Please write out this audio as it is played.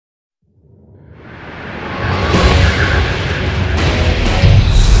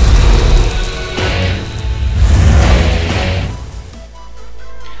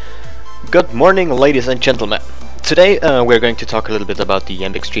Good morning, ladies and gentlemen. Today we're going to talk a little bit about the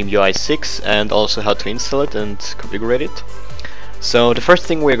mbXtremeUI 6 and also how to install it and configure it. So the first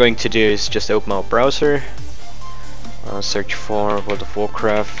thing we're going to do is just open our browser, search for World of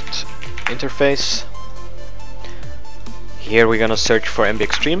Warcraft interface. Here we're gonna search for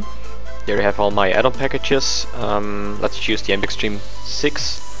mbXtreme. There you have all my add-on packages. Let's choose the mbXtreme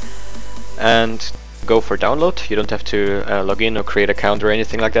 6 and go for download. You don't have to log in or create an account or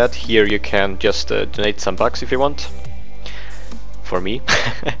anything like that. Here you can just donate some bucks if you want. For me.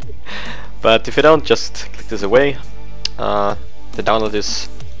 But if you don't, just click this away. The download is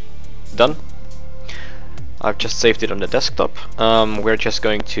done. I've just saved it on the desktop. We're just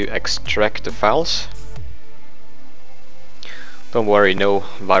going to extract the files. Don't worry, no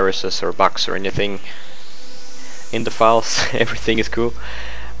viruses or bugs or anything in the files. Everything is cool.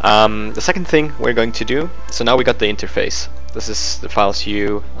 The second thing we're going to do, so now we got the interface. This is the files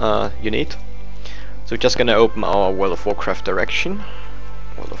you need. So we're just gonna open our World of Warcraft direction.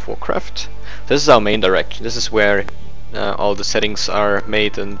 World of Warcraft. This is our main direction. This is where all the settings are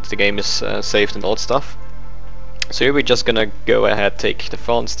made and the game is saved and all that stuff. So here we're just gonna go ahead, take the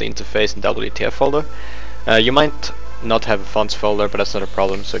fonts, the interface, and WTF folder. You might not have a fonts folder, but that's not a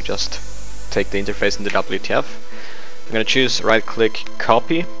problem. So just take the interface and the WTF. I'm gonna choose right-click,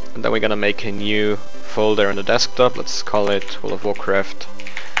 copy, and then we're gonna make a new folder on the desktop. Let's call it World of Warcraft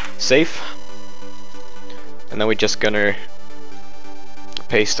Save. And then we're just gonna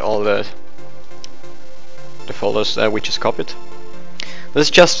paste all the folders we just copied. This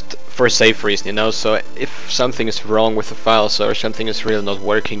is just for a safe reason, you know. So if something is wrong with the files or something is really not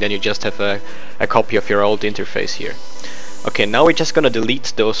working, then you just have a copy of your old interface here. Okay, now we're just gonna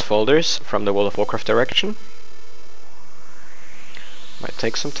delete those folders from the World of Warcraft direction. Might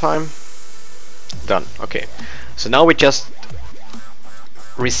take some time. Done. Okay. So now we just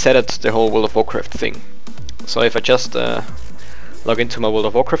resetted the whole World of Warcraft thing. So if I just log into my World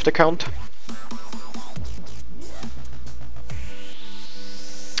of Warcraft account,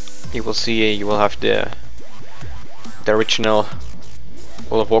 you will see you will have the original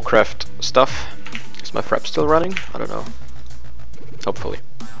World of Warcraft stuff. Is my frap still running? I don't know. Hopefully.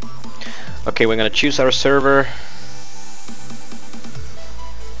 Okay, we're gonna choose our server.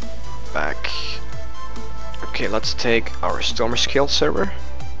 Back. Okay, let's take our Storm Scale server.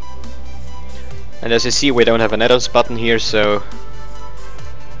 And as you see, we don't have an add-ons button here, so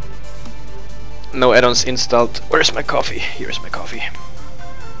no add-ons installed. Where's my coffee? Here's my coffee.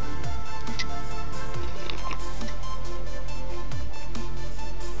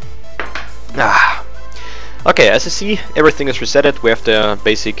 Okay, as you see, everything is resetted. We have the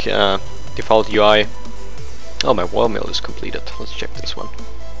basic default UI. Oh, my wall mill is completed. Let's check this one.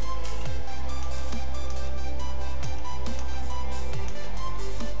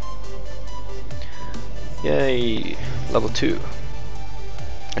 Yay, level 2.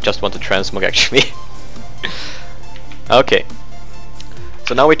 I just want to transmog actually. Okay.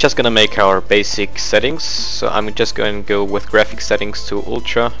 So now we're just gonna make our basic settings. So I'm just going to go with graphic settings to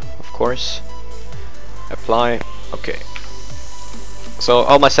ultra, of course. Apply. Okay. So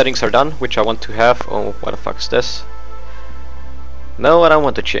all my settings are done, which I want to have. Oh, what the fuck is this? No, I don't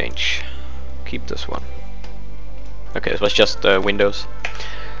want to change. Keep this one. Okay, this was just Windows.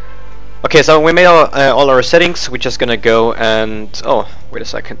 Okay, so we made all our settings. We're just gonna go and... oh, wait a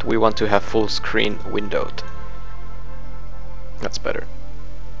second. We want to have full screen windowed. That's better.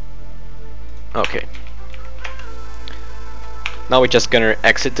 Okay. Now we're just gonna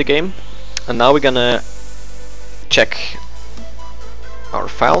exit the game. And now we're gonna check our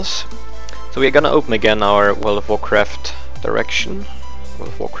files. So we're gonna open again our World of Warcraft direction.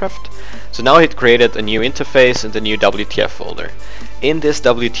 World of Warcraft. So now it created a new interface and a new WTF folder. In this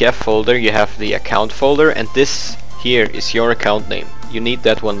WTF folder you have the account folder, and this here is your account name. You need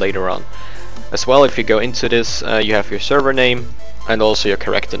that one later on. As well, if you go into this, you have your server name and also your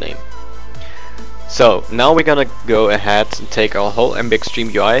character name. So now we're gonna go ahead and take our whole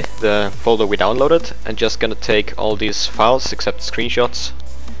mbXtremeUI, the folder we downloaded, and just gonna take all these files except screenshots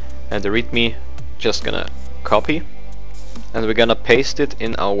and the readme, just gonna copy. And we're gonna paste it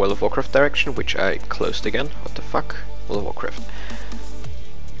in our World of Warcraft direction, which I closed again. What the fuck? World of Warcraft.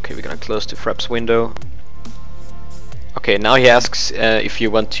 Okay, we're gonna close the fraps window. Okay, now he asks if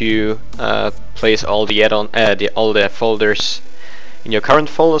you want to place all the add-on, all the folders in your current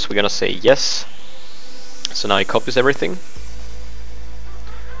folders. We're gonna say yes. So now he copies everything.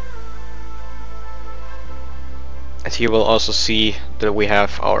 And here we'll also see that we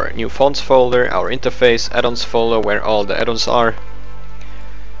have our new fonts folder, our interface, add-ons folder, where all the add-ons are.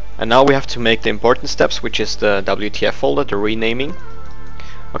 And now we have to make the important steps, which is the WTF folder, the renaming.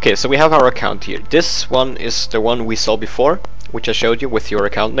 Okay, so we have our account here. This one is the one we saw before, which I showed you with your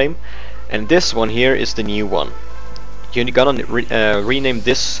account name, and this one here is the new one. You're gonna rename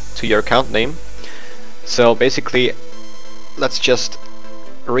this to your account name. So basically, let's just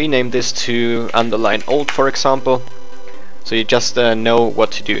rename this to underline old, for example, so you just know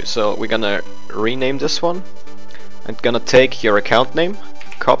what to do. So we're gonna rename this one. I'm gonna take your account name,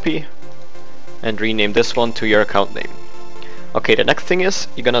 copy, and rename this one to your account name. Okay, the next thing is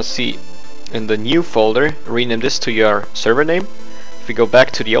you're gonna see in the new folder, rename this to your server name. If we go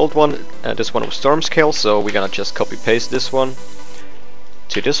back to the old one, this one was storm scale, so we're gonna just copy paste this one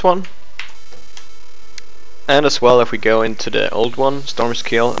to this one. And as well, if we go into the old one, storm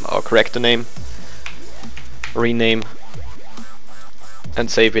scale, I'll correct the name, rename, and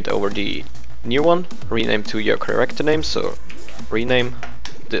save it over the new one, rename to your correct name, so rename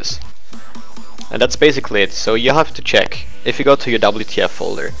this. And that's basically it. So you have to check. If you go to your WTF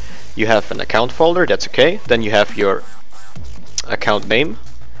folder, you have an account folder, that's okay. Then you have your account name,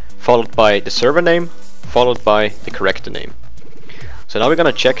 followed by the server name, followed by the correct name. So now we're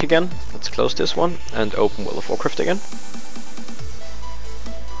gonna check again. Let's close this one and open World of Warcraft again.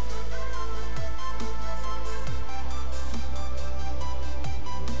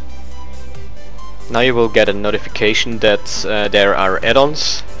 Now you will get a notification that there are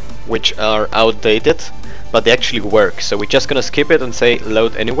add-ons which are outdated, but they actually work. So we're just gonna skip it and say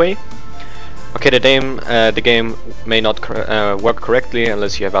load anyway. Okay, the game may not work correctly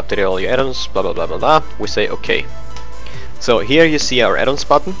unless you have updated all your add-ons, blah blah blah blah blah. We say okay. So here you see our add-ons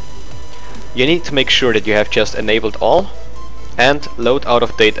button. You need to make sure that you have just enabled all and load out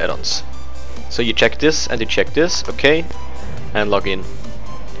of date add-ons. So you check this and you check this, okay, and log in.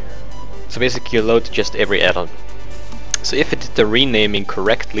 So basically you load just every add-on. So if it did the renaming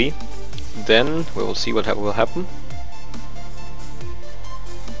correctly, then we will see what will happen.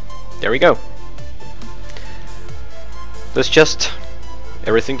 There we go. That's just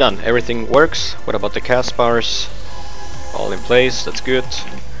everything done. Everything works. What about the cast bars? All in place, that's good.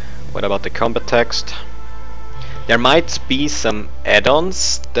 What about the combat text? There might be some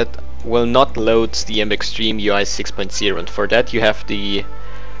add-ons that will not load the mbXtremeUI 6.0, and for that you have the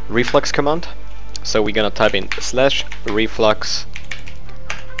Reflux command. So we're gonna type in /reflux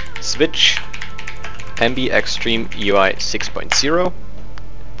switch mbXtremeUI 6.0.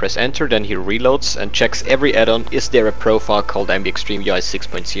 Press enter, then he reloads and checks every add-on. Is there a profile called mbXtremeUI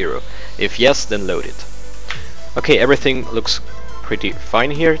 6.0? If yes, then load it. Okay, everything looks pretty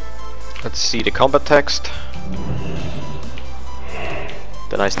fine here. Let's see the combat text.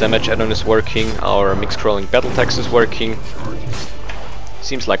 The nice damage add-on is working. Our MikScrollingBattleText is working.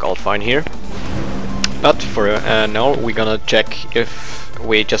 Seems like all fine here. But for now we're gonna check if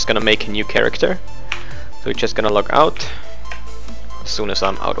we're just gonna make a new character. So we're just gonna log out as soon as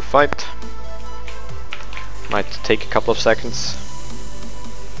I'm out of fight. Might take a couple of seconds.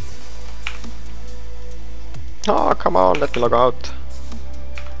 Oh, come on, let me log out.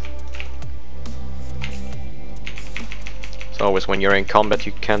 So always when you're in combat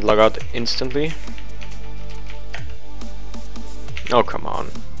you can't log out instantly. Oh, come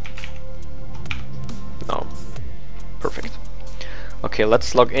on. No. Perfect. Okay,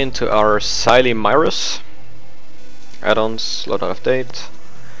 let's log into our Myros. Add-ons, load out of date,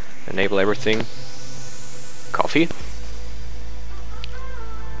 enable everything. Coffee.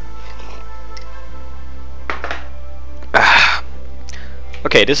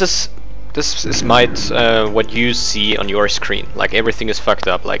 Okay, this is what you see on your screen. Like everything is fucked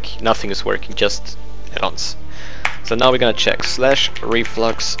up, like nothing is working, just add-ons. So now we're gonna check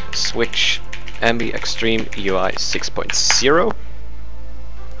 /reflux switch mbXtremeUI 6.0.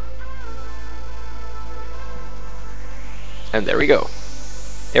 And there we go.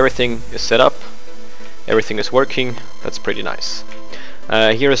 Everything is set up, everything is working. That's pretty nice.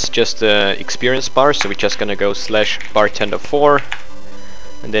 Here is just the experience bar, so we're just gonna go /bartender4,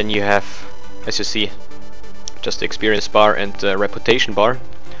 and then you have, as you see, just the experience bar and the reputation bar.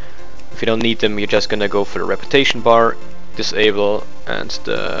 If you don't need them, you're just gonna go for the reputation bar, disable, and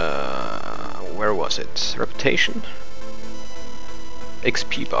the, where was it? Reputation?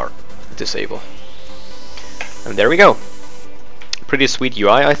 XP bar, disable. And there we go. Pretty sweet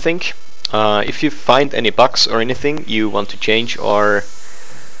UI, I think. If you find any bugs or anything you want to change, or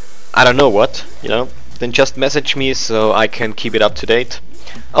I don't know what, you know, then just message me so I can keep it up to date.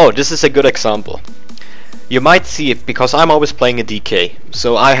 Oh, this is a good example. You might see it because I'm always playing a DK.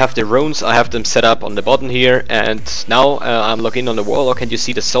 So I have the runes, I have them set up on the bottom here, and now I'm logged in on the warlock and you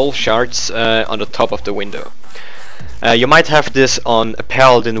see the soul shards on the top of the window. You might have this on a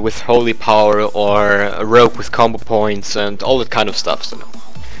paladin with holy power, or a rogue with combo points and all that kind of stuff. So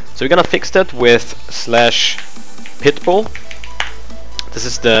So we're gonna fix that with /PitBull. This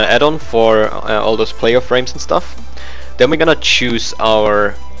is the add-on for all those player frames and stuff. Then we're gonna choose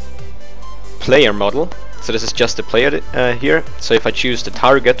our player model. So this is just the player here. So if I choose the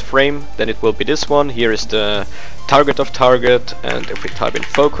target frame, then it will be this one. Here is the target of target, and if we type in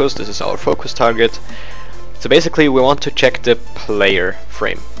focus, this is our focus target. So basically we want to check the player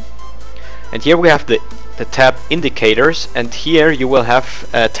frame. And here we have the tab indicators, and here you will have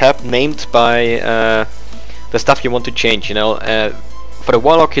a tab named by the stuff you want to change, you know. For the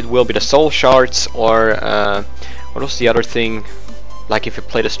Warlock it will be the soul shards, or what was the other thing, like if you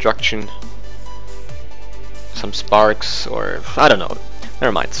play destruction, some sparks, or I don't know,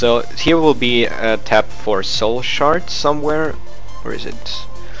 never mind. So here will be a tab for soul shards somewhere. Where is it?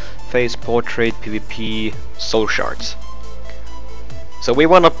 Face, portrait, PvP, soul shards. So we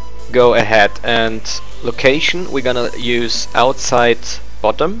want to go ahead and location, we're gonna use outside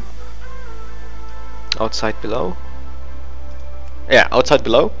bottom, outside below, yeah, outside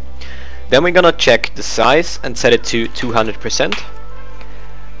below. Then we're gonna check the size and set it to 200%.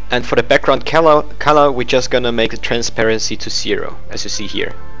 And for the background color we're just gonna make the transparency to 0, as you see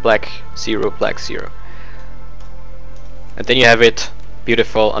here, black 0, black 0. And then you have it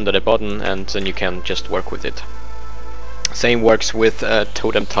beautiful under the button, and then you can just work with it. Same works with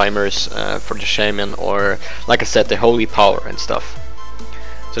totem timers for the shaman, or like I said, the holy power and stuff.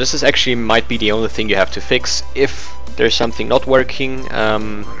 So this is actually might be the only thing you have to fix. If there's something not working,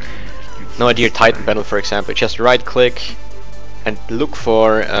 no idea, Titan panel for example, just right click and look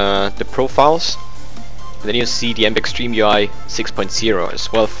for the profiles, and then you see the mbXtremeUI 6.0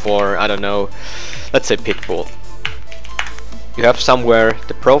 as well for, I don't know, let's say PitBull. You have somewhere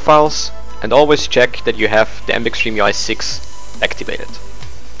the profiles, and always check that you have the mbXtremeUI 6 activated.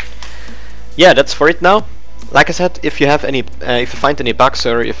 Yeah, that's for it now. Like I said, if you have any, if you find any bugs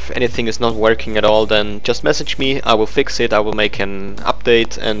or if anything is not working at all, then just message me. I will fix it. I will make an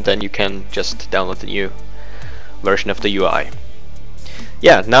update, and then you can just download the new version of the UI.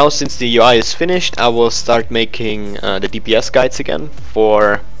 Yeah, now since the UI is finished, I will start making the DPS guides again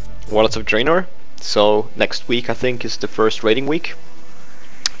for Warlords of Draenor. So next week I think is the first raiding week.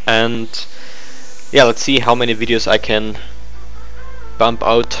 And yeah, let's see how many videos I can bump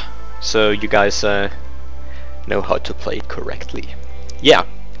out so you guys know how to play it correctly. Yeah,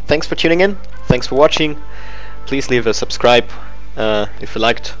 thanks for tuning in, thanks for watching. Please leave a subscribe if you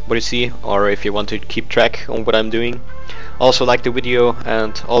liked what you see, or if you want to keep track on what I'm doing. Also like the video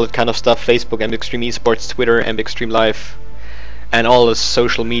and all that kind of stuff. Facebook, mbXtreme Esports, Twitter, mbXtreme Live, and all the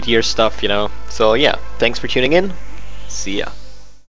social media stuff, you know. So yeah, thanks for tuning in. See ya.